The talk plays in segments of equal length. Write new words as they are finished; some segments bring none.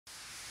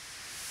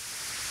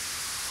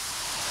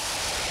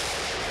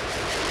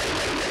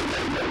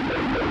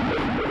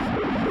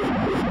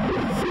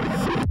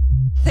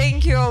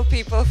you all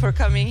people for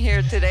coming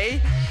here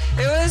today.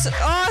 It was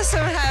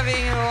awesome having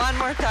you one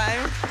more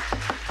time.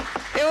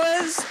 It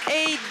was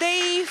a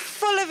day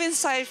full of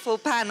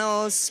insightful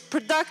panels,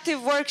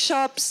 productive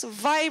workshops,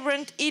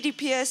 vibrant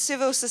EDPS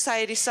Civil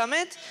Society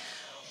Summit.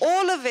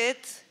 All of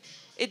it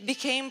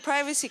became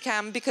Privacy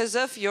Camp because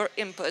of your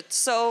input.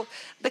 So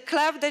the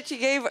clap that you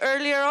gave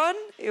earlier on,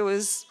 it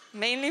was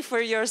mainly for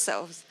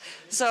yourselves.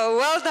 So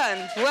well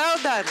done, well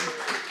done.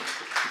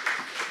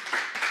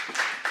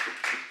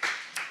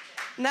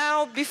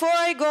 Now, before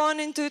I go on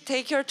into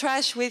take your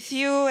trash with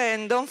you,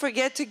 and don't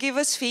forget to give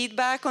us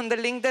feedback on the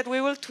link that we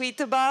will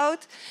tweet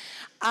about,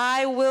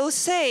 I will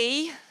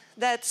say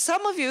that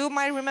some of you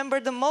might remember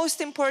the most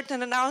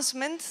important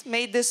announcement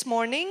made this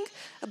morning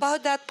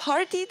about that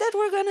party that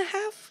we're going to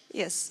have.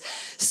 Yes.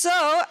 So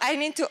I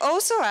need to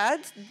also add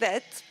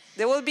that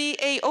there will be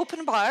an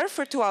open bar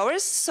for 2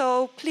 hours,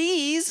 so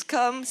please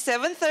come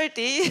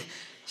 7:30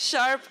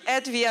 sharp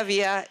at Via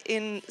Via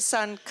in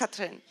San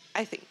Catherine,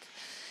 I think.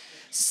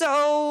 So,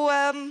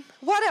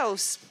 what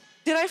else?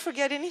 Did I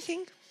forget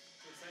anything?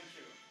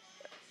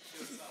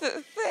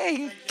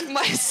 Thank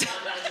myself.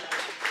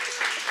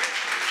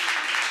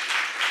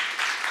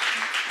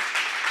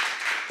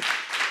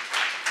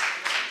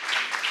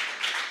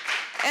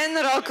 And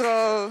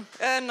Rocco.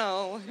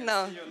 No.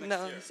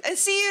 And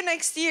see you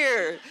next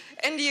year.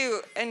 And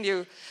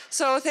you.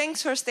 So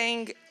thanks for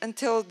staying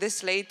until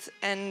this late,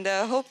 and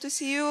hope to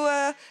see you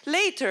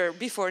later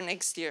before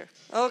next year.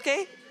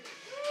 Okay?